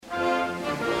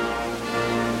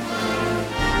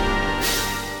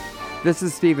This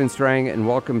is Stephen Strang, and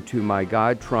welcome to my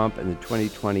God, Trump, and the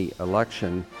 2020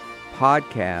 election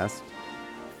podcast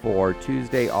for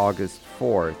Tuesday, August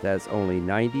 4th. That's only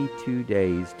 92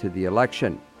 days to the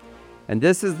election. And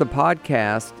this is the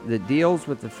podcast that deals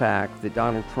with the fact that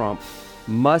Donald Trump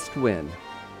must win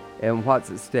and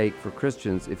what's at stake for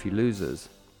Christians if he loses.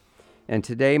 And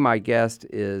today my guest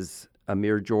is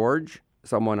Amir George,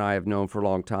 someone I have known for a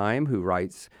long time who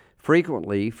writes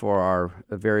frequently for our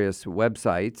various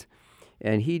websites.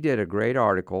 And he did a great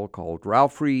article called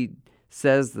Ralph Reed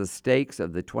Says the Stakes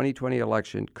of the 2020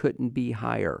 Election Couldn't Be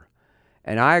Higher.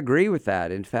 And I agree with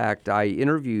that. In fact, I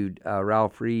interviewed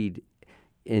Ralph Reed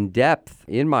in depth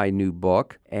in my new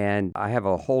book, and I have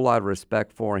a whole lot of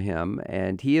respect for him.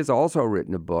 And he has also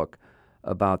written a book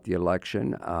about the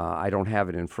election. I don't have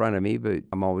it in front of me, but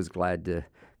I'm always glad to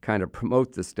kind of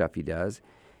promote the stuff he does.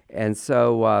 And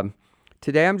so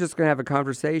today I'm just going to have a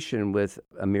conversation with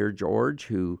Amir George,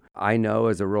 who I know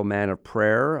is a real man of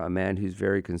prayer, a man who's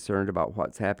very concerned about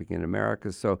what's happening in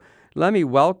America. So let me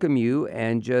welcome you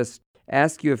and just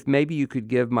ask you if maybe you could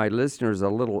give my listeners a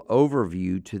little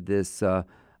overview to this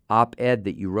op-ed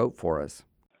that you wrote for us.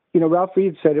 You know, Ralph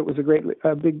Reed said it was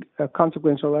a big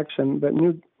consequential election, but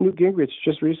Newt Gingrich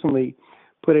just recently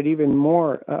put it even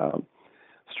more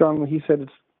strongly. He said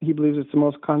he believes it's the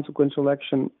most consequential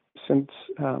election since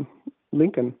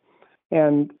Lincoln.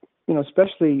 And, you know,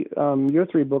 especially your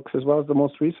three books as well as the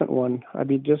most recent one. I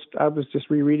was just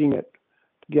rereading it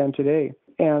again today.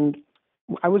 And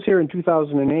I was here in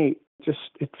 2008.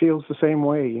 It feels the same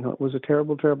way. You know, it was a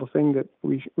terrible, terrible thing that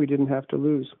we didn't have to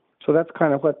lose. So that's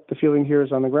kind of what the feeling here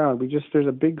is on the ground. There's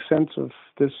a big sense of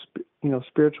this, you know,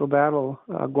 spiritual battle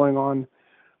going on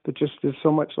that just is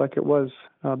so much like it was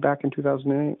back in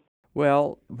 2008.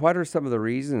 Well, what are some of the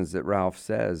reasons that Ralph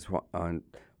says on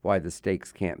why the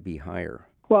stakes can't be higher?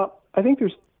 Well, I think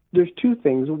there's two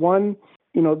things. One,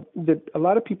 you know, that a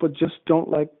lot of people just don't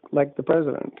like the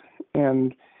president,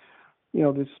 and you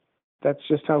know that's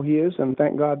just how he is, and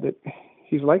thank God that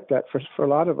he's like that for a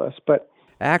lot of us. But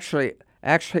actually,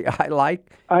 I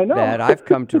like I know. that. I've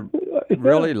come to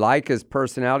really like his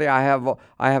personality. I have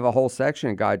a whole section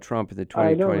in God, Trump, in the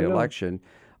 2020 election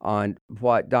on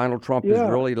what Donald Trump is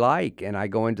really like, and I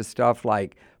go into stuff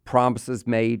like promises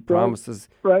made, promises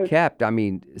kept. I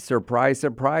mean, surprise,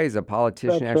 surprise, a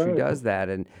politician actually does that.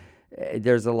 And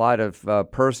there's a lot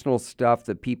of personal stuff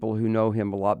that people who know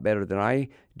him a lot better than I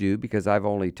do, because I've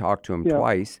only talked to him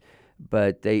twice,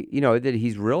 but they, you know, that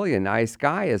he's really a nice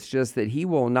guy. It's just that he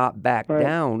will not back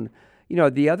down. You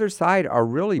know, the other side are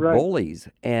really bullies,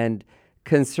 and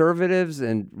conservatives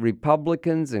and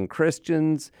Republicans and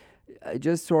Christians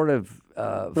just sort of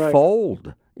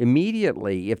fold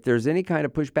immediately if there's any kind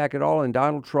of pushback at all, and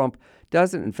Donald Trump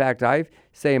doesn't. In fact, I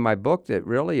say in my book that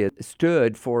really it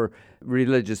stood for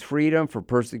religious freedom, for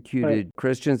persecuted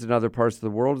Christians in other parts of the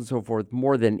world and so forth,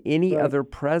 more than any other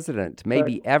president,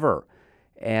 maybe ever.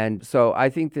 And so I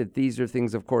think that these are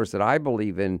things, of course, that I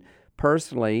believe in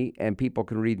personally, and people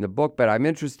can read in the book, but I'm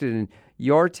interested in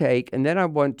your take, and then I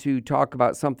want to talk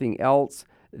about something else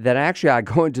that actually I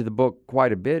go into the book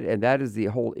quite a bit, and that is the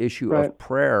whole issue of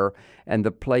prayer and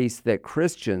the place that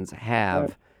Christians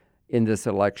have in this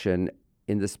election,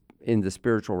 in the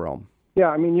spiritual realm. Yeah,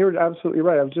 I mean, you're absolutely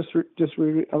right. I was just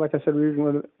like I said,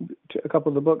 reading a couple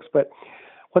of the books, but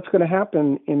what's going to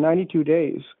happen in 92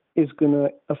 days is going to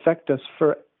affect us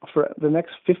for the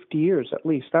next 50 years at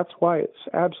least. That's why it's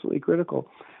absolutely critical.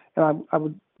 And I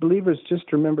would believers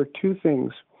just remember two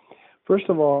things. First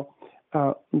of all,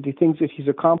 the things that he's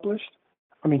accomplished.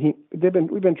 I mean,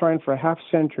 we've been trying for a half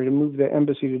century to move the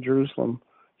embassy to Jerusalem.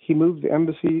 He moved the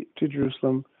embassy to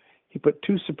Jerusalem. He put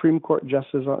 2 Supreme Court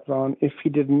justices on. If he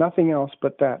did nothing else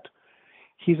but that,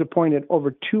 he's appointed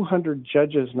over 200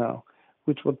 judges now,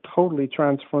 which will totally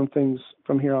transform things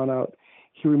from here on out.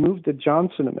 He removed the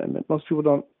Johnson Amendment. Most people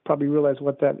don't probably realize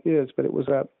what that is, but it was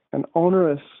an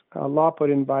onerous law put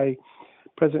in by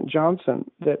President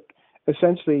Johnson that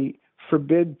essentially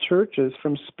forbid churches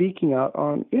from speaking out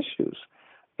on issues.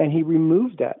 And he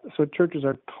removed that. So churches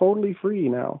are totally free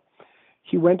now.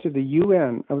 He went to the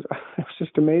UN. It was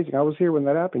just amazing. I was here when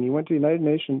that happened. He went to the United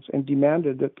Nations and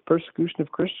demanded that the persecution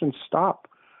of Christians stop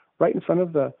right in front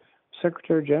of the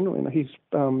Secretary General. You know,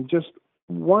 he's just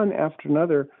one after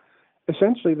another,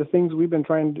 essentially the things we've been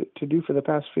trying to do for the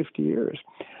past 50 years.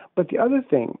 But the other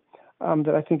thing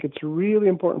that I think it's really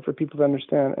important for people to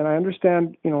understand, and I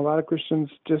understand, you know, a lot of Christians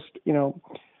just, you know,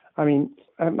 I mean,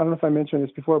 I don't know if I mentioned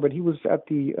this before, but he was at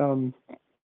the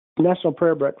National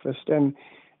Prayer Breakfast, and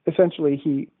essentially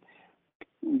he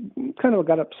kind of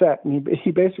got upset, and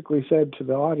he basically said to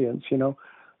the audience, you know,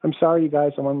 I'm sorry, you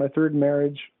guys, I'm on my third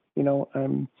marriage, you know,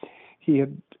 I'm he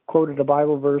had quoted a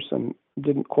Bible verse and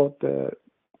didn't quote the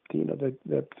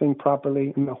thing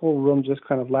properly, and the whole room just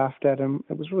kind of laughed at him.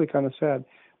 It was really kind of sad.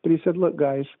 But he said, "Look,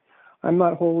 guys, I'm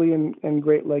not holy and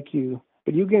great like you,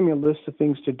 but you gave me a list of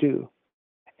things to do.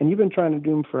 And you've been trying to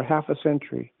do them for half a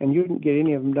century, and you didn't get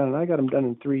any of them done, and I got them done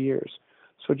in 3 years.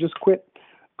 So just quit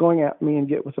going at me and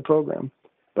get with the program."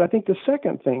 But I think the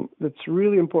second thing that's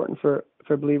really important for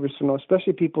believers to know,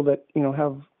 especially people that,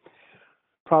 have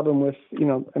problem with,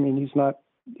 he's not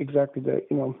exactly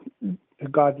a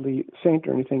godly saint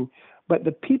or anything, but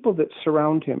the people that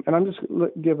surround him, and I'm just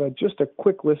give just a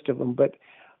quick list of them, but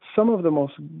some of the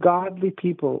most godly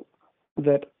people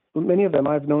that many of them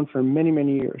I've known for many,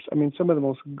 many years. I mean, some of the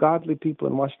most godly people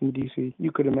in Washington, D.C.,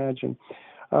 you could imagine,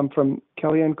 from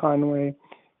Kellyanne Conway.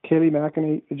 Kayleigh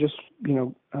McEnany just,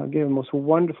 gave the most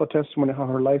wonderful testimony how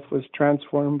her life was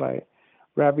transformed by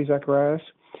Ravi Zacharias.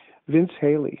 Vince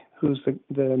Haley, who's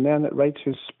the man that writes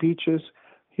his speeches,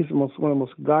 he's one of the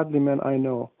most godly men I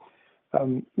know.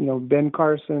 Ben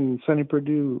Carson, Sonny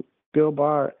Perdue, Bill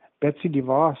Barr, Betsy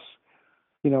DeVos,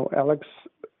 Alex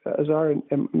Azar,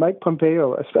 and Mike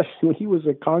Pompeo, especially when he was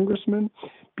a congressman.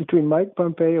 Between Mike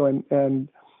Pompeo and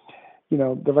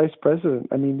the vice president,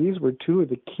 I mean, these were two of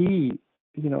the key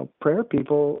prayer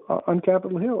people on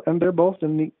Capitol Hill, and they're both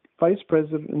in the vice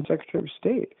president and secretary of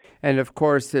state. And of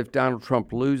course, if Donald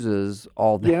Trump loses,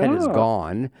 all that is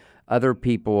gone. Other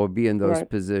people will be in those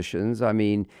positions. I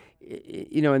mean,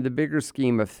 in the bigger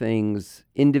scheme of things,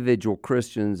 individual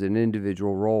Christians and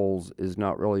individual roles is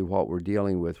not really what we're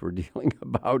dealing with. We're dealing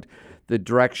about the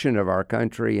direction of our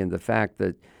country and the fact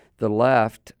that the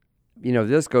left,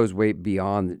 this goes way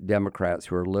beyond Democrats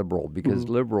who are liberal, because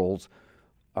liberals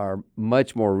are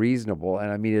much more reasonable. And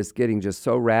I mean, it's getting just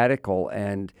so radical,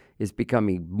 and it's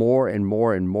becoming more and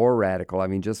more and more radical. I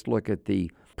mean, just look at the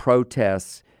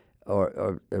protests,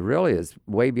 or it really is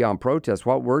way beyond protests.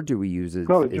 What word do we use? Is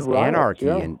anarchy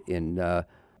in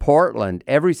Portland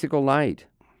every single night.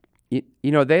 They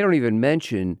don't even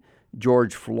mention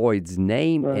George Floyd's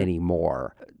name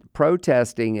anymore.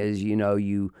 Protesting is,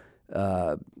 you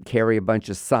carry a bunch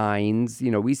of signs.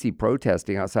 We see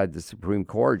protesting outside the Supreme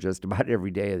Court just about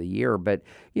every day of the year, but,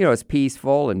 it's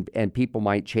peaceful and people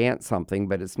might chant something,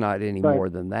 but it's not any more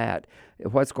than that.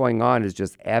 What's going on is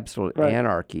just absolute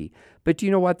anarchy. But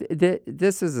you know what?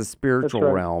 This is a spiritual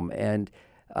realm, and,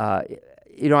 I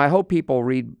hope people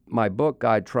read my book,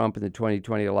 God, Trump, and the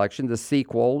 2020 Election, the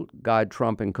sequel, God,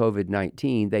 Trump, and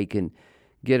COVID-19. They can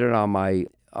get it on my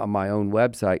own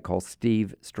website called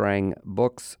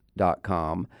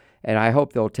SteveStrangBooks.com, and I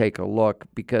hope they'll take a look,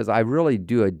 because I really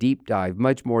do a deep dive,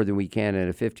 much more than we can in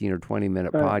a 15 or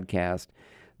 20-minute podcast.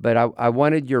 But I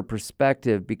wanted your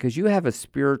perspective, because you have a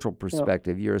spiritual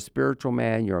perspective. You're a spiritual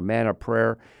man. You're a man of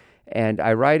prayer. And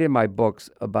I write in my books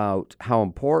about how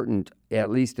important, at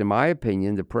least in my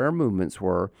opinion, the prayer movements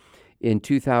were in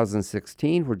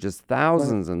 2016, where just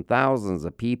thousands and thousands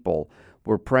of people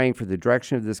were praying for the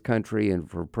direction of this country and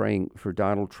for praying for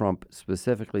Donald Trump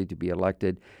specifically to be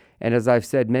elected. And as I've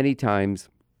said many times,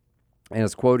 and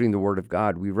as quoting the Word of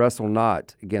God, we wrestle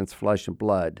not against flesh and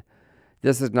blood.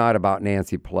 This is not about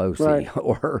Nancy Pelosi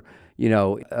or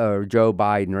Joe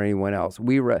Biden or anyone else.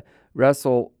 We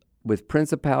wrestle with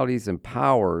principalities and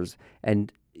powers,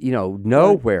 and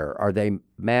nowhere are they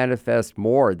manifest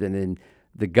more than in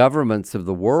the governments of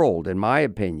the world, in my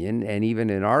opinion, and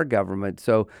even in our government.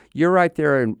 So you're right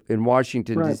there in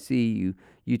Washington, D.C.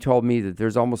 You told me that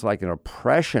there's almost like an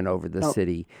oppression over the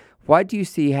city. What do you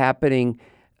see happening,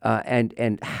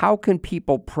 and how can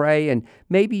people pray? And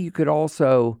maybe you could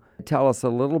also tell us a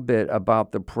little bit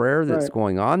about the prayer that's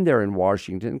going on there in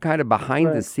Washington, kind of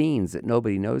behind the scenes that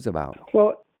nobody knows about.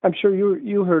 Well, I'm sure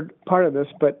you heard part of this,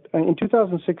 but in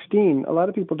 2016, a lot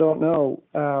of people don't know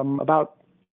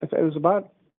it was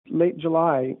about late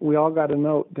July, we all got a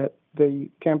note that the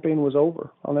campaign was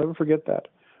over. I'll never forget that.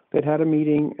 They'd had a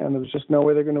meeting, and there was just no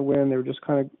way they're going to win. They were just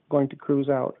kind of going to cruise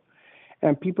out.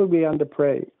 And people began to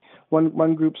pray.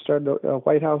 One group started a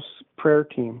White House prayer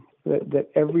team that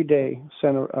every day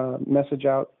sent a message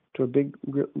out to a big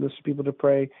list of people to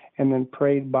pray, and then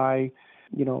prayed by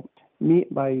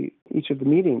each of the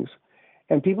meetings.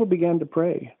 And people began to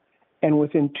pray. And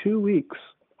within 2 weeks,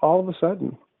 all of a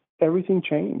sudden, everything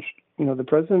changed. The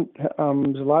president, there's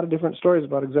a lot of different stories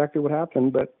about exactly what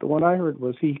happened, but the one I heard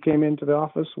was he came into the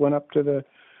office, went up to the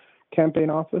campaign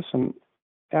office and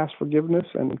asked forgiveness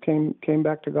and came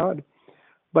back to God.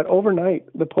 But overnight,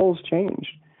 the polls changed.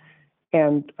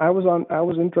 And I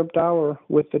was in Trump Tower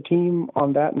with the team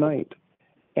on that night.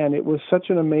 And it was such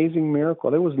an amazing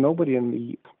miracle. There was nobody in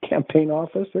the campaign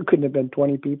office. There couldn't have been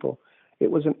 20 people.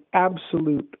 It was an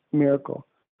absolute miracle.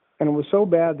 And it was so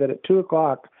bad that at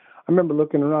 2:00, I remember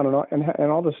looking around,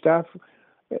 and all the staff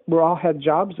all had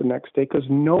jobs the next day because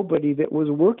nobody that was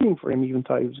working for him even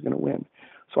thought he was going to win.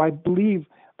 So I believe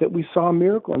that we saw a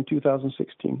miracle in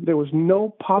 2016. There was no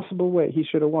possible way he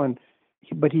should have won,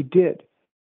 but he did.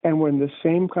 And we're in the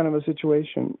same kind of a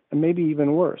situation, and maybe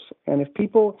even worse. And if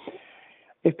people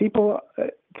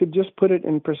could just put it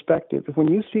in perspective, if when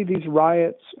you see these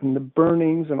riots and the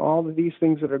burnings and all of these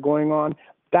things that are going on,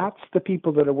 that's the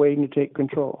people that are waiting to take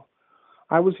control.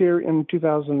 I was here in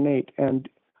 2008, and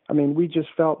I mean, we just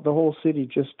felt the whole city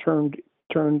just turned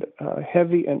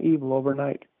heavy and evil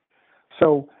overnight.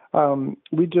 So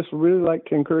we just really like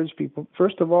to encourage people,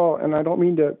 first of all, and I don't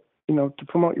mean to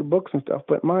promote your books and stuff,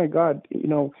 but my God,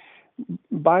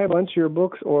 buy a bunch of your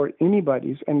books or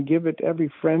anybody's and give it to every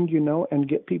friend you know and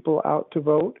get people out to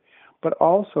vote, but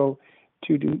also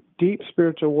to do deep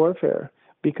spiritual warfare,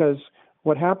 because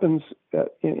what happens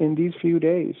in these few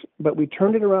days, but we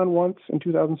turned it around once in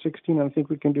 2016, and I think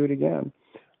we can do it again.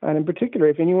 And in particular,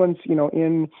 if anyone's,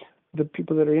 in the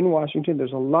people that are in Washington,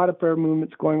 there's a lot of prayer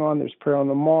movements going on. There's prayer on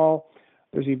the mall.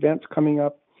 There's events coming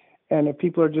up. And if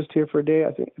people are just here for a day,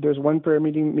 I think there's one prayer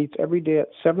meeting meets every day at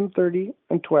 7:30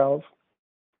 and 12,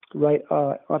 right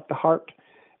at the Hart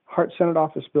Senate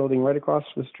Office building, right across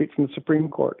the street from the Supreme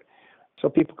Court. So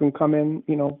people can come in,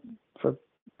 for a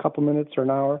couple minutes or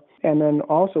an hour. And then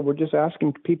also we're just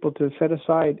asking people to set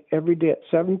aside every day at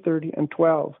 7:30 and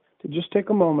 12 to just take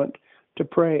a moment to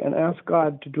pray and ask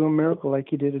God to do a miracle like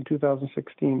he did in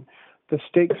 2016. The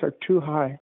stakes are too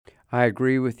high. I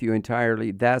agree with you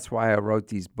entirely. That's why I wrote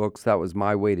these books. That was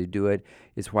my way to do it.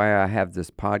 It's why I have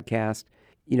this podcast.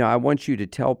 I want you to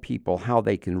tell people how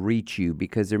they can reach you,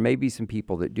 because there may be some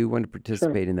people that do want to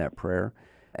participate in that prayer,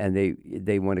 and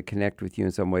they want to connect with you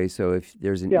in some way. So if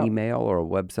there's an email or a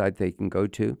website they can go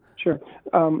to. Sure.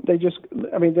 They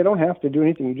don't have to do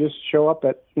anything. You just show up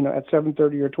at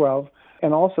 7:30 or 12.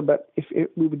 And also, but if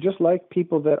we would just like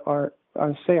people that are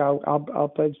say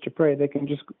I'll pledge to pray, they can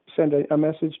just send a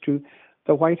message to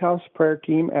the White House Prayer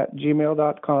Team at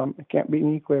gmail.com. It can't be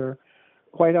any clearer.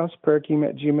 White House Prayer Team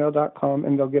at gmail.com,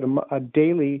 and they'll get a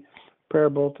daily prayer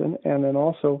bulletin. And then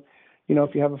also,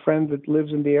 if you have a friend that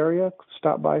lives in the area,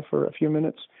 stop by for a few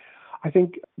minutes. I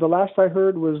think the last I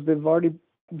heard was they've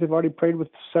already prayed with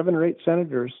 7 or 8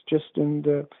 senators just in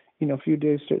the few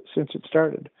days since it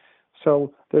started.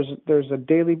 So there's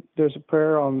a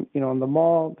prayer on the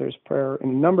mall. There's prayer in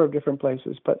a number of different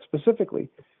places, but specifically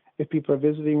if people are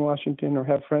visiting Washington or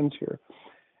have friends here.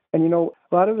 And a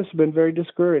lot of us have been very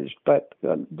discouraged, but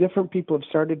different people have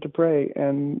started to pray,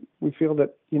 and we feel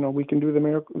that we can do the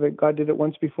miracle that God did it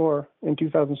once before in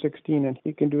 2016, and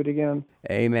he can do it again.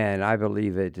 Amen. I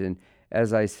believe it. And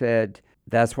as I said,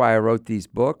 that's why I wrote these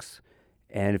books.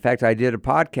 And in fact, I did a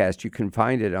podcast. You can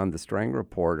find it on the Strang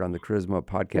Report on the Charisma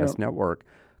Podcast Network,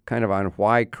 kind of on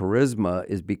why charisma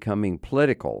is becoming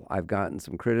political. I've gotten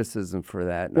some criticism for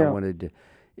that, and I wanted to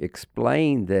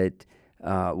explain that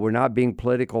we're not being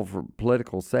political for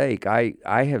political sake. I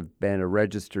have been a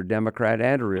registered Democrat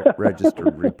and a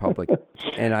registered Republican,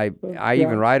 and I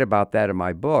even write about that in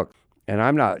my book. And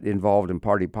I'm not involved in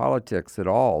party politics at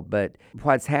all, but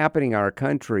what's happening in our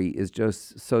country is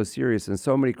just so serious, and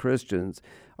so many Christians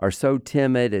are so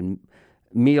timid and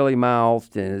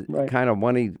mealy-mouthed and kind of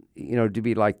wanting, to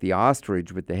be like the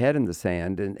ostrich with the head in the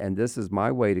sand, and this is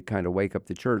my way to kind of wake up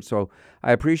the church. So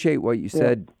I appreciate what you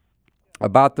said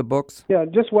about the books. Yeah,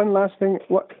 just one last thing.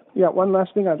 One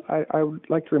last thing I would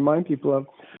like to remind people of.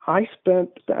 I spent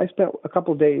a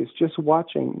couple of days just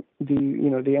watching the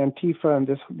Antifa and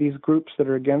these groups that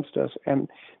are against us, and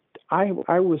I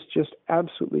was just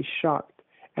absolutely shocked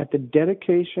at the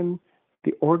dedication,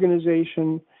 the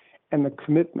organization, and the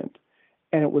commitment.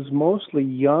 And it was mostly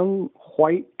young,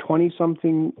 white,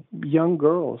 20-something young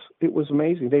girls. It was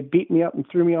amazing. They beat me up and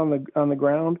threw me on the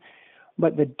ground.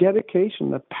 But the dedication,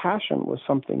 the passion was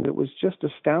something that was just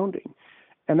astounding.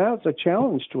 And that's a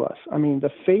challenge to us. I mean,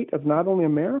 the fate of not only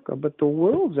America, but the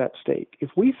world's at stake. If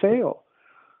we fail,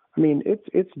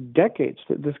 it's decades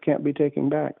that this can't be taken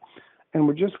back. And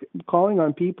we're just calling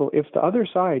on people, if the other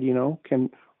side, can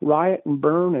riot and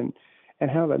burn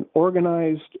and have an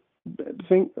organized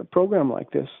program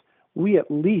like this, we at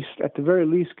the very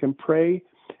least, can pray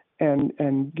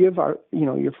and give our,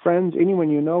 your friends, anyone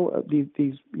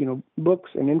these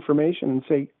books and information, and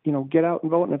say, get out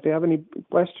and vote. And if they have any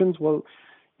questions, well,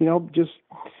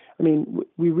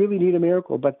 we really need a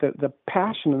miracle. But the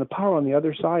passion and the power on the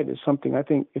other side is something I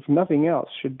think, if nothing else,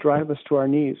 should drive us to our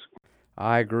knees.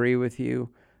 I agree with you.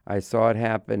 I saw it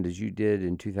happen as you did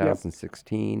in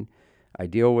 2016. I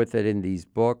deal with it in these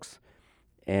books.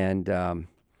 And,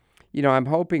 I'm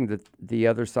hoping that the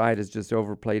other side has just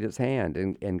overplayed its hand,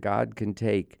 and God can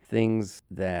take things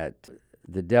that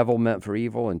the devil meant for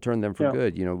evil and turn them for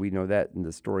good. We know that in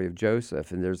the story of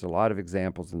Joseph, and there's a lot of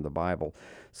examples in the Bible.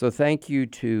 So thank you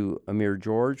to Amir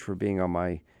George for being on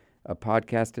my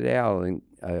podcast today. I'll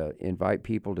invite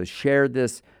people to share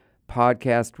this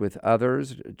podcast with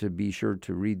others, to be sure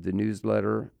to read the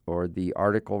newsletter or the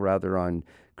article, rather, on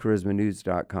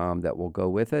charismanews.com that will go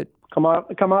with it. Come out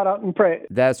and pray.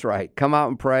 That's right. Come out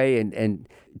and pray, and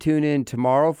tune in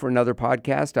tomorrow for another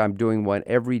podcast. I'm doing one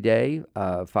every day,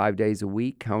 5 days a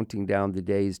week, counting down the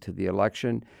days to the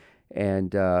election.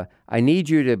 And I need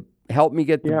you to help me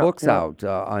get the books out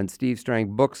on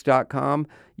SteveStrangBooks.com.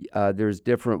 There's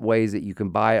different ways that you can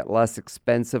buy it less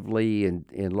expensively and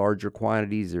in larger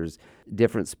quantities. There's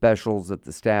different specials that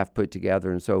the staff put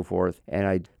together and so forth. And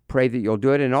I pray that you'll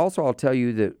do it. And also, I'll tell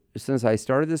you that since I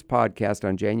started this podcast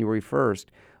on January 1st,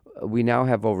 we now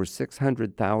have over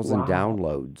 600,000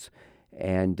 downloads.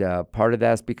 And part of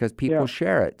that's because people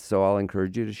share it. So I'll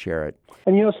encourage you to share it.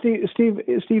 And Steve,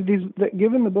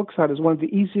 giving the books out is one of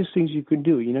the easiest things you can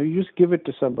do. You just give it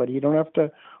to somebody. You don't have to,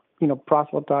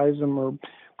 proselytize them or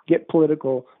get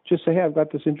political. Just say, hey, I've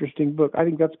got this interesting book. I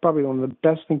think that's probably one of the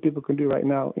best things people can do right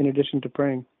now, in addition to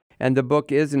praying. And the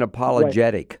book is an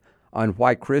apologetic on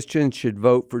why Christians should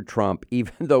vote for Trump,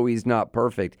 even though he's not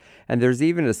perfect. And there's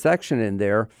even a section in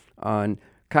there on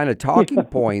kind of talking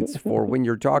points for when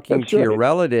you're talking to your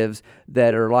relatives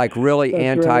that are like really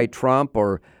anti-Trump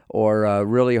or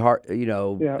really hard,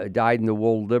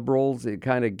 dyed-in-the-wool liberals. It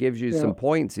kind of gives you some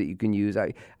points that you can use.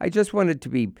 I just wanted to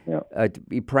be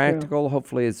practical.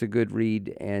 Hopefully, it's a good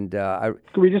read. And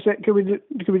Could we just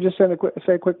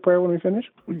say a quick prayer when we finish?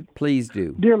 Please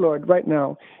do. Dear Lord, right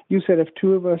now, you said if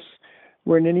two of us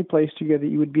were in any place together,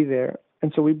 you would be there.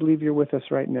 And so we believe you're with us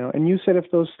right now. And you said if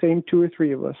those same two or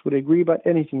three of us would agree about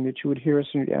anything, that you would hear us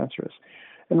and you'd answer us.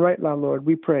 And right now, Lord,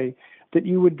 we pray that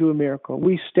you would do a miracle.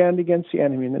 We stand against the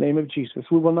enemy in the name of Jesus.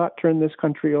 We will not turn this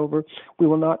country over. We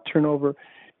will not turn over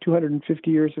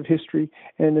 250 years of history.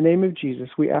 And in the name of Jesus,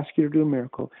 we ask you to do a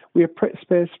miracle. We pray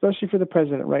especially for the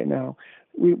president right now.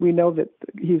 We know that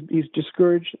he's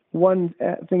discouraged. One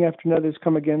thing after another has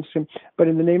come against him. But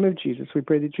in the name of Jesus, we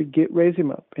pray that you'd raise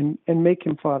him up and make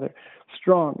him, Father,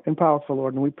 strong and powerful,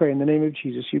 Lord. And we pray in the name of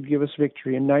Jesus, you'd give us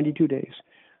victory in 92 days.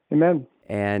 Amen.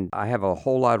 And I have a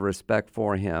whole lot of respect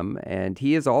for him. And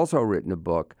he has also written a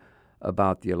book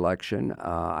about the election.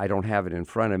 I don't have it in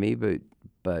front of me,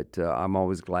 but I'm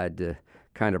always glad to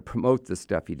kind of promote the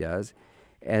stuff he does.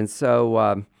 And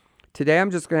so today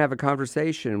I'm just going to have a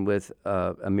conversation with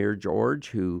Amir George,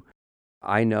 who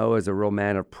I know is a real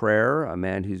man of prayer, a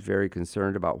man who's very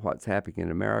concerned about what's happening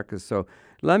in America. So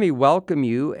let me welcome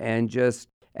you and just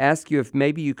ask you if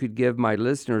maybe you could give my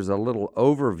listeners a little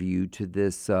overview to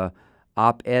this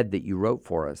op-ed that you wrote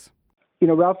for us.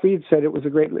 Ralph Reed said it was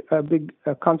a big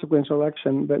consequential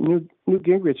election, but Newt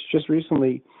Gingrich just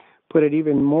recently put it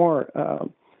even more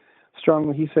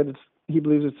strongly. He said he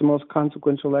believes it's the most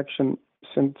consequential election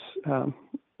since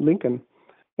Lincoln.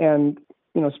 And,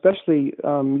 especially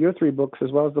your three books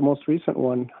as well as the most recent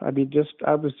one. I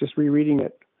was just rereading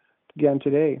it again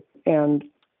today. And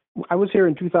I was here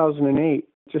in 2008.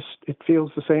 It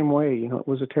feels the same way. It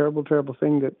was a terrible, terrible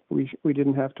thing that we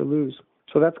didn't have to lose.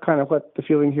 So that's kind of what the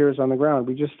feeling here is on the ground.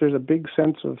 There's a big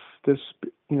sense of this,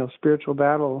 spiritual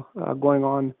battle going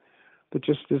on that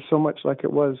just is so much like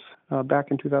it was back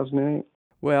in 2008.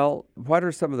 Well, what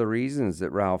are some of the reasons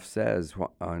that Ralph says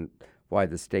on why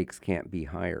the stakes can't be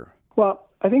higher? Well,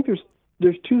 I think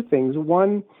there's two things.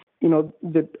 One,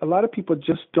 that a lot of people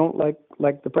just don't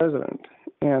like the president,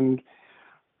 and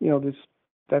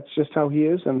that's just how he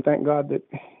is. And thank God that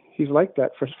he's like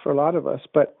that for a lot of us.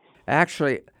 But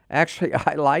actually, I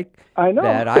know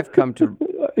that. I've come to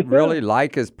really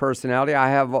like his personality. I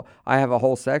have a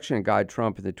whole section in Guide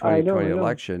Trump in the 2020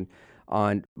 election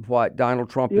on what Donald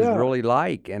Trump is really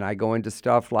like. And I go into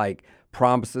stuff like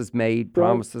promises made,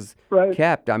 promises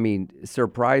kept. I mean,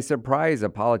 surprise, surprise, a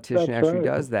politician actually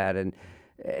does that. And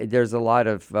there's a lot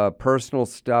of personal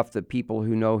stuff that people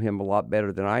who know him a lot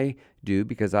better than I do,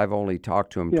 because I've only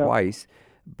talked to him twice.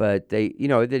 But they,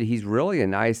 that he's really a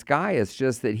nice guy. It's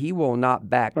just that he will not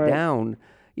back down.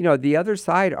 The other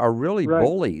side are really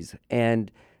bullies,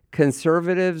 and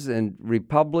conservatives and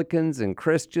Republicans and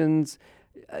Christians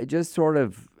just sort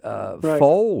of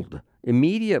fold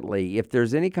immediately if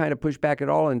there's any kind of pushback at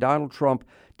all. And Donald Trump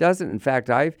doesn't. In fact,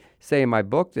 I say in my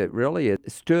book that really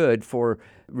it stood for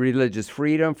religious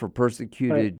freedom, for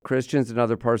persecuted Christians in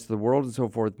other parts of the world and so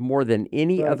forth, more than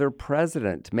any other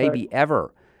president, maybe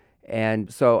ever.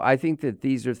 And so I think that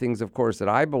these are things, of course, that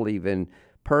I believe in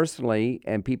personally,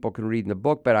 and people can read in the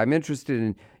book, but I'm interested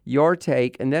in your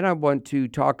take. And then I want to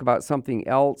talk about something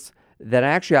else that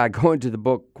actually I go into the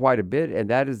book quite a bit, and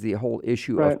that is the whole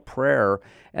issue of prayer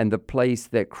and the place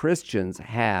that Christians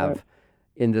have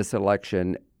in this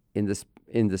election, in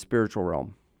the spiritual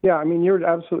realm. Yeah, I mean, you're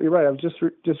absolutely right. I was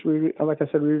just reading, like I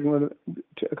said, reading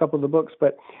a couple of the books.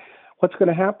 But what's going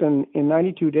to happen in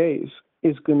 92 days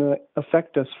is going to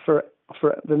affect us for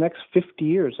the next 50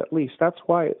 years at least. That's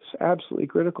why it's absolutely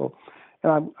critical.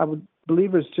 And I would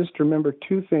believers just remember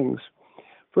two things.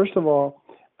 First of all,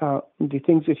 the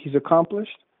things that he's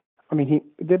accomplished. I mean,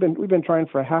 we've been trying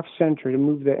for a half century to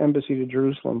move the embassy to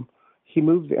Jerusalem. He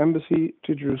moved the embassy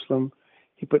to Jerusalem.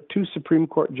 He put 2 Supreme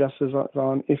Court justices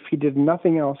on. If he did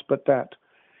nothing else but that,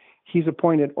 he's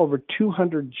appointed over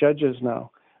 200 judges now,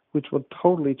 which will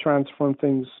totally transform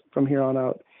things from here on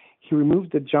out. He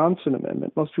removed the Johnson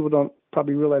Amendment. Most people don't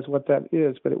probably realize what that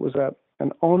is, but it was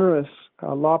an onerous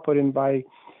law put in by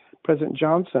President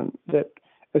Johnson that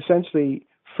essentially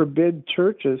forbid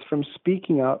churches from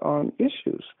speaking out on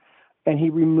issues. And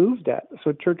he removed that.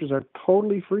 So churches are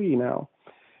totally free now.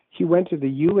 He went to the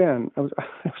UN. It was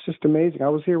just amazing. I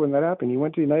was here when that happened. He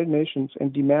went to the United Nations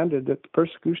and demanded that the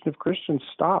persecution of Christians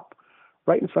stop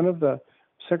right in front of the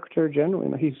Secretary General.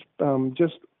 And he's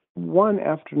just one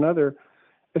after another,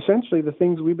 essentially the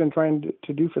things we've been trying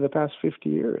to do for the past 50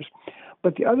 years.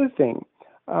 But the other thing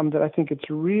that I think it's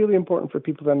really important for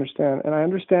people to understand, and I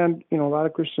understand, a lot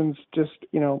of Christians just,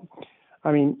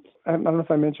 I mean, I don't know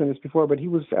if I mentioned this before, but he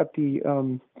was at the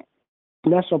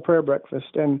National Prayer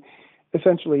Breakfast, and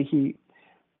essentially he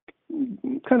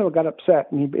kind of got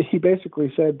upset, and he basically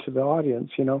said to the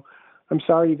audience, I'm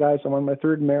sorry, you guys, I'm on my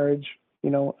 3rd marriage.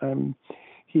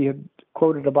 He had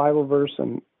quoted a Bible verse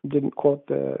and didn't quote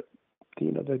the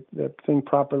thing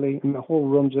properly, and the whole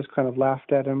room just kind of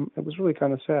laughed at him. It was really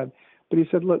kind of sad. But he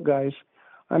said, look, guys,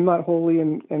 I'm not holy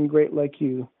and great like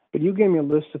you, but you gave me a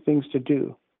list of things to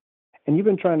do, and you've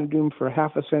been trying to do them for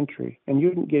half a century, and you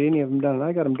didn't get any of them done, and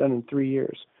I got them done in 3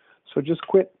 years. So just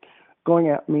quit going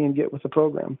at me and get with the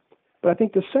program. But I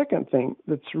think the second thing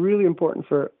that's really important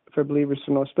for believers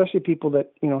to know, especially people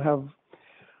that, have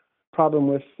problem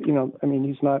with, I mean,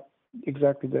 he's not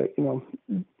exactly a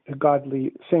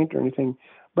godly saint or anything,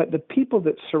 but the people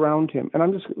that surround him, and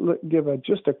I'm just give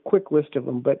just a quick list of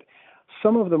them, but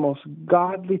some of the most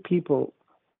godly people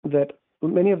that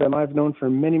many of them I've known for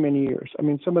many, many years. I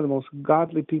mean, some of the most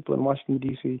godly people in Washington,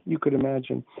 D.C., you could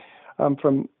imagine,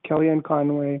 from Kellyanne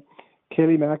Conway.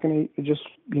 Kayleigh McEnany just,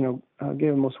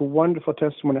 gave the most wonderful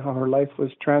testimony of how her life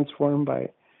was transformed by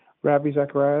Ravi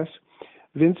Zacharias.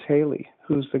 Vince Haley,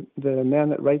 who's the man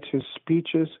that writes his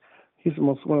speeches, he's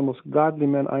one of the most godly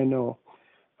men I know.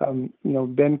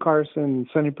 Ben Carson,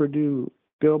 Sonny Perdue,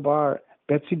 Bill Barr,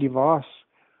 Betsy DeVos,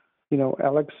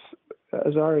 Alex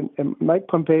Azar, and Mike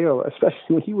Pompeo, especially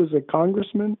when he was a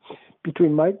congressman.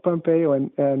 Between Mike Pompeo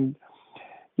and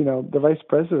the vice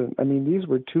president, I mean, these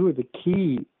were 2 of the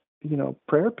key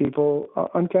prayer people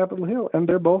on Capitol Hill, and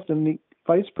they're both in the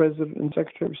vice president and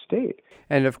secretary of state.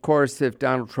 And of course, if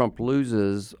Donald Trump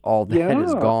loses, all that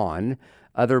is gone.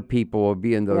 Other people will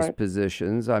be in those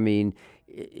positions. I mean,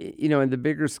 in the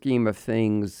bigger scheme of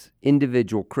things,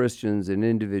 individual Christians and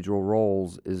individual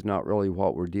roles is not really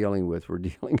what we're dealing with. We're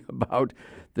dealing about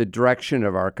the direction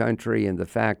of our country and the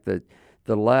fact that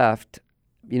the left,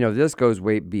 this goes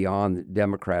way beyond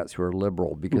Democrats who are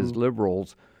liberal, because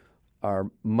liberals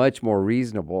are much more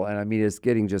reasonable. And I mean, it's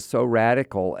getting just so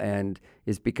radical, and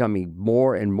it's becoming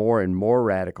more and more and more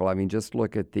radical. I mean, just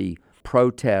look at the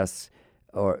protests,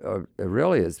 or it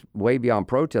really is way beyond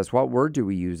protests. What word do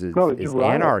we use? Is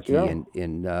anarchy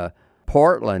in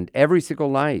Portland every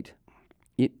single night.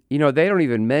 They don't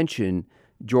even mention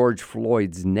George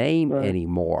Floyd's name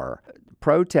anymore.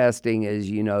 Protesting is,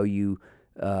 you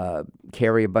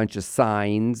carry a bunch of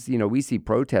signs. We see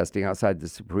protesting outside the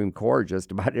Supreme Court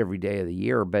just about every day of the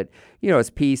year, but it's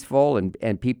peaceful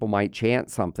and people might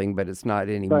chant something, but it's not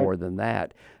any more than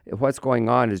that. What's going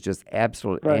on is just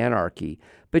absolute anarchy.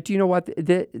 But you know what?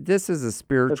 This is a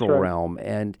spiritual realm,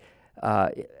 and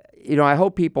I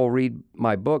hope people read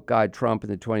my book, God, Trump,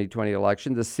 and the 2020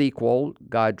 Election, the sequel,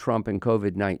 God, Trump, and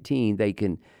COVID-19. They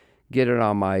can get it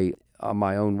on my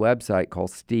own website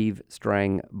called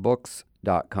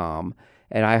SteveStrangBooks.com,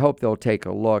 and I hope they'll take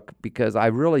a look, because I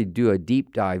really do a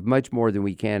deep dive, much more than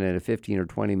we can in a 15 or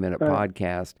 20-minute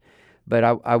podcast. But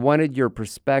I wanted your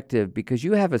perspective, because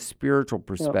you have a spiritual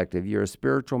perspective. You're a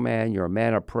spiritual man. You're a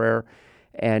man of prayer.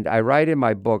 And I write in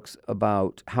my books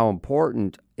about how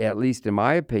important, at least in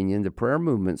my opinion, the prayer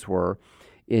movements were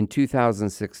in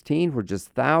 2016, where just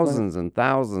thousands and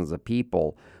thousands of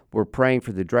people we're praying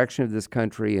for the direction of this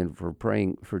country and for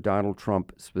praying for Donald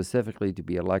Trump specifically to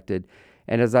be elected.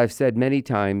 And as I've said many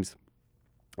times,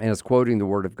 and as quoting the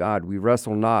Word of God, we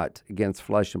wrestle not against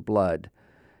flesh and blood.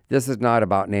 This is not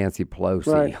about Nancy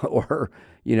Pelosi or,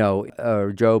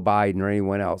 or Joe Biden or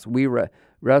anyone else. We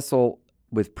wrestle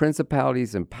with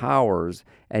principalities and powers,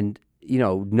 and,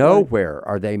 nowhere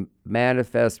are they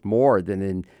manifest more than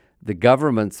in the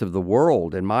governments of the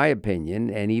world, in my opinion,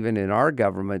 and even in our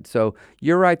government. So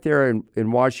you're right there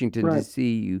in Washington,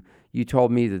 D.C. You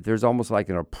told me that there's almost like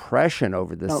an oppression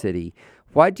over the city.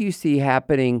 What do you see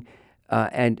happening,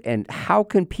 and how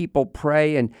can people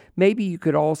pray? And maybe you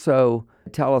could also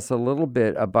tell us a little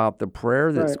bit about the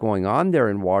prayer that's going on there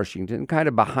in Washington, kind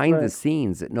of behind the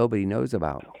scenes that nobody knows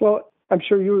about. Well, I'm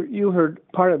sure you heard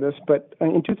part of this, but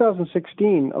in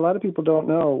 2016, a lot of people don't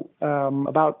know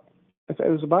it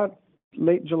was about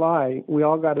late July, we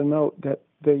all got a note that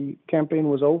the campaign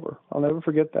was over. I'll never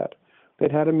forget that.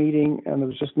 They'd had a meeting, and there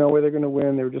was just no way they're going to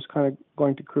win. They were just kind of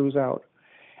going to cruise out.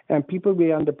 And people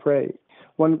began to pray.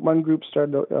 One group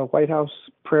started a White House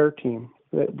prayer team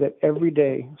that every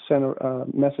day sent a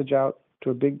message out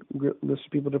to a big list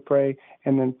of people to pray,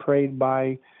 and then prayed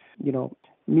by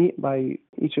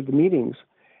each of the meetings.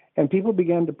 And people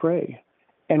began to pray.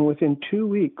 And within 2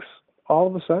 weeks, all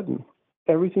of a sudden,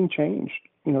 everything changed.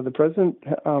 The president,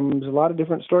 there's a lot of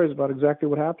different stories about exactly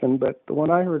what happened, but the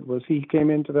one I heard was he came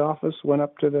into the office, went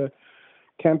up to the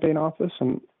campaign office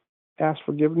and asked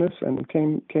forgiveness and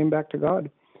came back to God.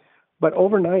 But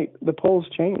overnight, the polls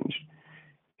changed.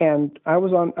 And I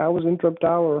was in Trump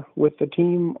Tower with the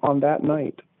team on that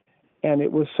night. And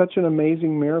it was such an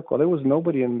amazing miracle. There was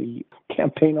nobody in the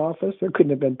campaign office. There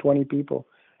couldn't have been 20 people.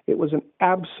 It was an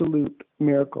absolute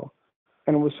miracle.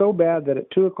 And it was so bad that at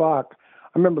 2 o'clock,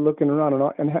 I remember looking around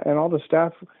and all the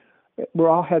staff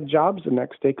all had jobs the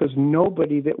next day because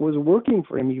nobody that was working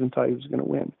for him even thought he was going to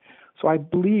win. So I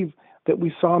believe that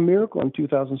we saw a miracle in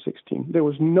 2016. There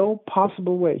was no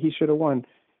possible way he should have won,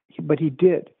 but he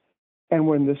did. And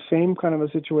we're in the same kind of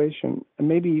a situation, and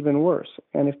maybe even worse.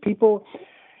 And if people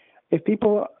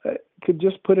could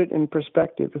just put it in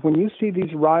perspective, if when you see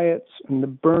these riots and the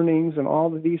burnings and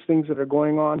all of these things that are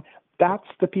going on, that's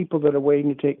the people that are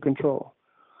waiting to take control.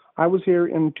 I was here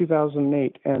in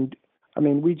 2008, and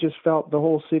we just felt the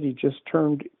whole city just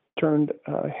turned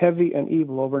heavy and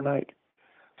evil overnight.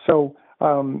 So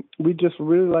we just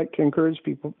really like to encourage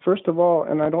people, first of all,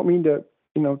 and I don't mean to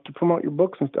promote your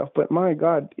books and stuff, but my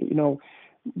God,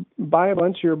 buy a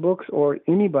bunch of your books or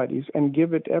anybody's and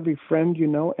give it to every friend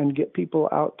and get people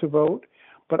out to vote,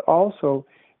 but also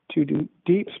to do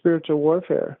deep spiritual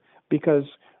warfare, because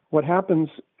what happens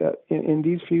in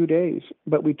these few days,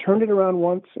 but we turned it around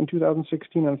once in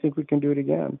 2016, and I think we can do it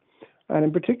again. And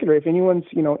in particular, if anyone's,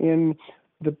 in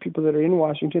the people that are in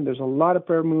Washington, there's a lot of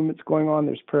prayer movements going on.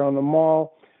 There's prayer on the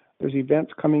mall. There's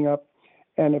events coming up.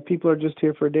 And if people are just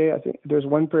here for a day, I think there's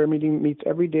one prayer meeting meets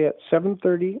every day at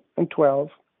 7:30 and 12,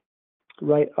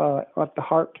 right at the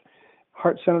Hart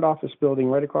Senate Office building,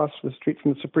 right across the street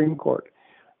from the Supreme Court.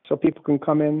 So people can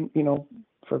come in,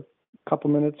 for a couple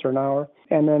minutes or an hour.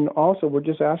 And then also we're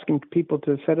just asking people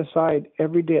to set aside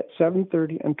every day at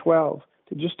 7:30 and 12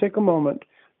 to just take a moment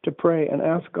to pray and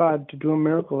ask God to do a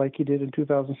miracle like he did in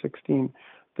 2016.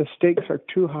 The stakes are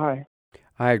too high.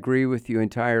 I agree with you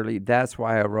entirely. That's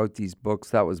why I wrote these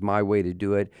books. That was my way to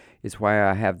do it. It's why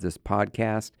I have this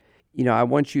podcast. I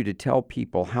want you to tell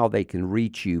people how they can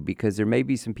reach you, because there may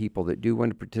be some people that do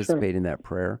want to participate in that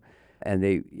prayer, and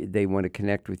they want to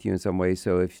connect with you in some way.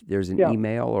 So if there's an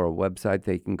email or a website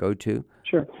they can go to.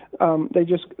 Sure.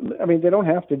 They don't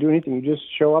have to do anything. You just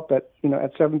show up at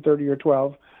 7:30 or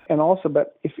 12. And also,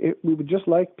 but if we would just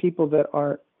like people that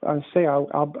are say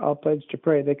I'll pledge to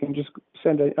pray, they can just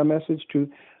send a message to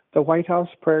the White House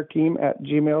Prayer Team at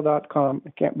gmail.com.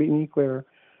 It can't be any clearer.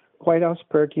 White House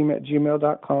Prayer Team at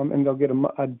gmail.com, and they'll get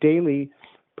a daily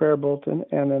prayer bulletin.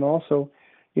 And then also,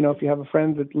 if you have a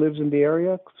friend that lives in the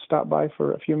area, stop by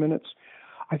for a few minutes.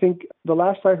 I think the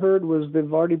last I heard was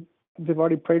they've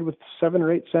already prayed with 7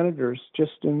 or 8 senators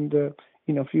just in the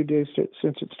few days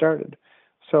since it started.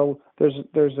 So there's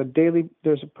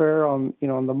a prayer on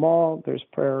the mall. There's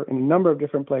prayer in a number of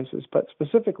different places, but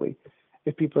specifically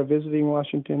if people are visiting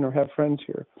Washington or have friends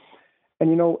here.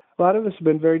 And a lot of us have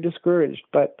been very discouraged,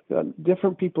 but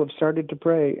different people have started to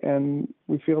pray, and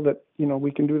we feel that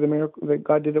we can do the miracle that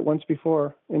God did it once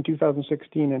before in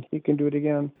 2016, and he can do it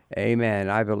again. Amen.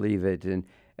 I believe it. And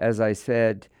as I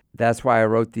said, that's why I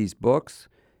wrote these books.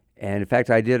 And in fact,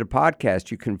 I did a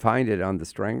podcast. You can find it on the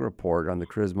Strang Report on the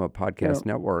Charisma Podcast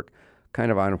Network,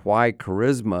 kind of on why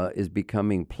charisma is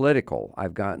becoming political.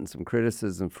 I've gotten some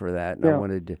criticism for that, and I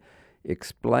wanted to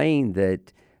explain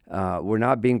that we're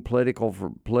not being political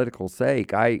for political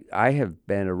sake. I have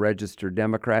been a registered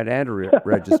Democrat and a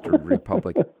registered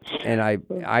Republican, and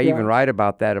I even write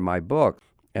about that in my book.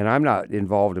 And I'm not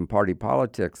involved in party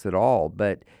politics at all.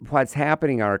 But what's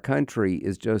happening in our country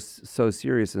is just so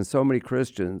serious, and so many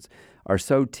Christians are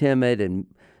so timid and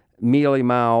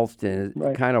mealy-mouthed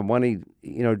and kind of wanting,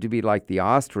 to be like the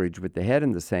ostrich with the head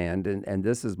in the sand. And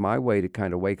this is my way to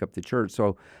kind of wake up the church.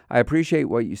 So I appreciate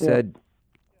what you said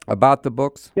about the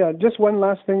books. Yeah, just one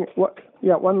last thing.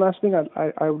 One last thing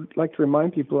I would like to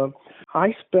remind people of.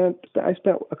 I spent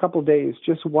a couple of days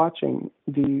just watching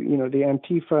the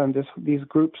Antifa and these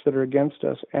groups that are against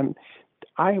us, and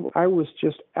I was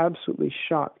just absolutely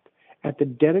shocked at the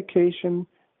dedication,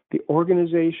 the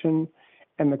organization,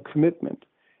 and the commitment.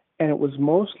 And it was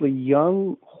mostly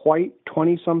young, white,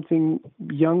 20-something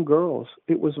young girls.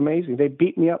 It was amazing. They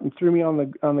beat me up and threw me on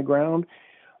the ground.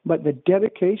 But the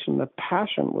dedication, the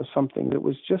passion was something that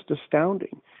was just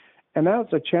astounding. And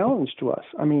that's a challenge to us.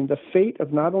 I mean, the fate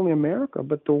of not only America,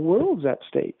 but the world's at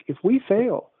stake. If we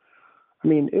fail, I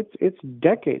mean, it's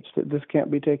decades that this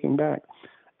can't be taken back.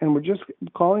 And we're just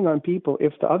calling on people,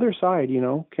 if the other side,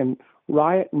 can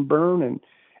riot and burn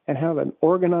and have an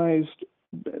organized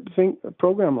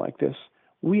program like this,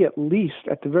 we at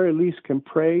the very least, can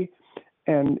pray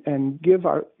and give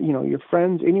our, your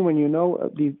friends, anyone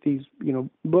these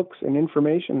books and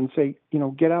information, and say,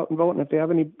 get out and vote. And if they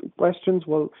have any questions,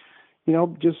 well, we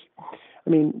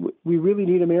really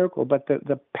need a miracle. But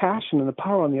the passion and the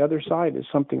power on the other side is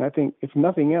something I think, if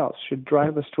nothing else, should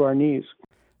drive us to our knees.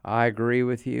 I agree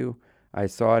with you. I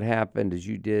saw it happen as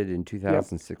you did in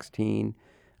 2016. Yep.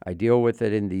 I deal with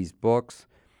it in these books.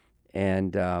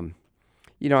 And,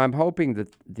 I'm hoping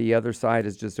that the other side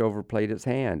has just overplayed its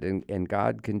hand, and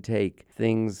God can take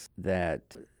things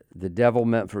that the devil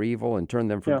meant for evil and turn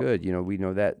them for good. We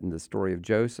know that in the story of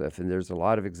Joseph, and there's a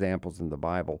lot of examples in the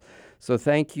Bible. So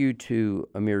thank you to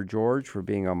Amir George for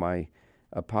being on my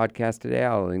podcast today.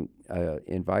 I'll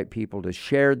invite people to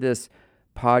share this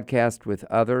podcast with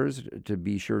others, to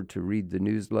be sure to read the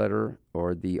newsletter,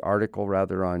 or the article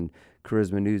rather, on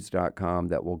charismanews.com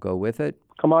that will go with it.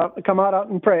 Come out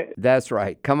and pray. That's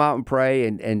right. Come out and pray,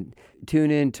 and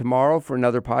tune in tomorrow for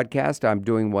another podcast. I'm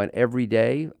doing one every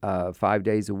day, 5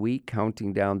 days a week,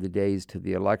 counting down the days to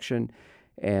the election.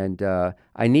 And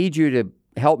I need you to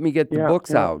help me get the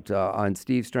books out on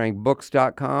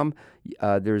SteveStrangBooks.com.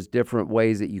 There's different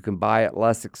ways that you can buy it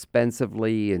less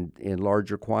expensively and in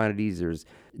larger quantities. There's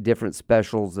different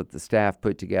specials that the staff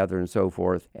put together and so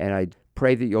forth. And I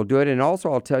pray that you'll do it. And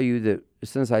also, I'll tell you that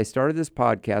since I started this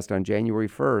podcast on January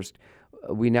 1st,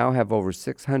 we now have over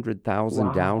 600,000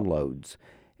 downloads.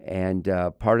 And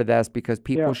part of that's because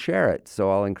people share it.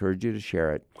 So I'll encourage you to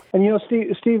share it. And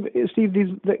Steve,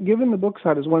 giving the books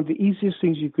out is one of the easiest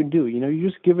things you can do. You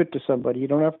just give it to somebody. You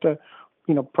don't have to,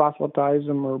 proselytize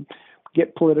them or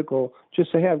get political.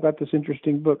 Just say, hey, I've got this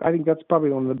interesting book. I think that's probably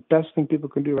one of the best things people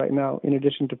can do right now, in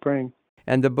addition to praying.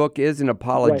 And the book is an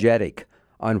apologetic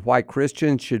on why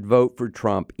Christians should vote for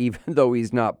Trump, even though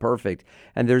he's not perfect.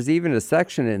 And there's even a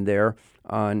section in there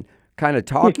on kind of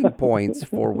talking points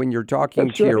for when you're talking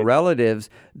to your relatives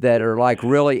that are like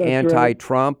really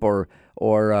anti-Trump or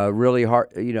really hard,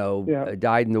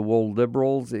 dyed-in-the-wool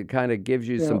liberals. It kind of gives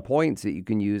you some points that you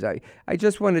can use. I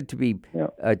just wanted to be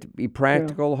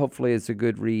practical. Hopefully, it's a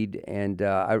good read. And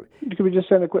can we just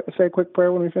say a quick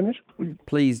prayer when we finish?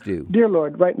 Please do. Dear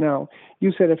Lord, right now,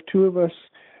 you said if two of us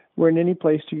were in any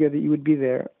place together, you would be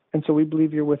there. And so we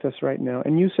believe you're with us right now.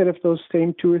 And you said if those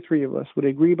same two or three of us would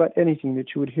agree about anything,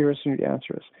 that you would hear us and you'd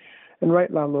answer us. And right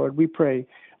now, Lord, we pray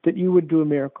that you would do a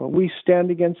miracle. We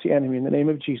stand against the enemy in the name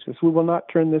of Jesus. We will not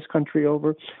turn this country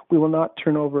over. We will not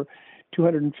turn over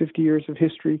 250 years of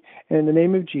history. And in the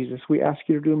name of Jesus, we ask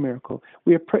you to do a miracle.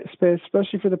 We pray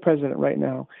especially for the president right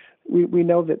now. We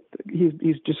know that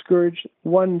he's discouraged.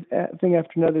 One thing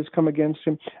after another has come against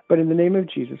him. But in the name of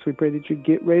Jesus, we pray that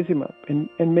you raise him up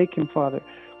and make him, Father,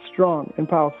 strong and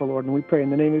powerful, Lord. And we pray in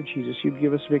the name of Jesus, you'd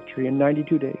give us victory in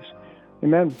 92 days.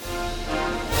 Amen.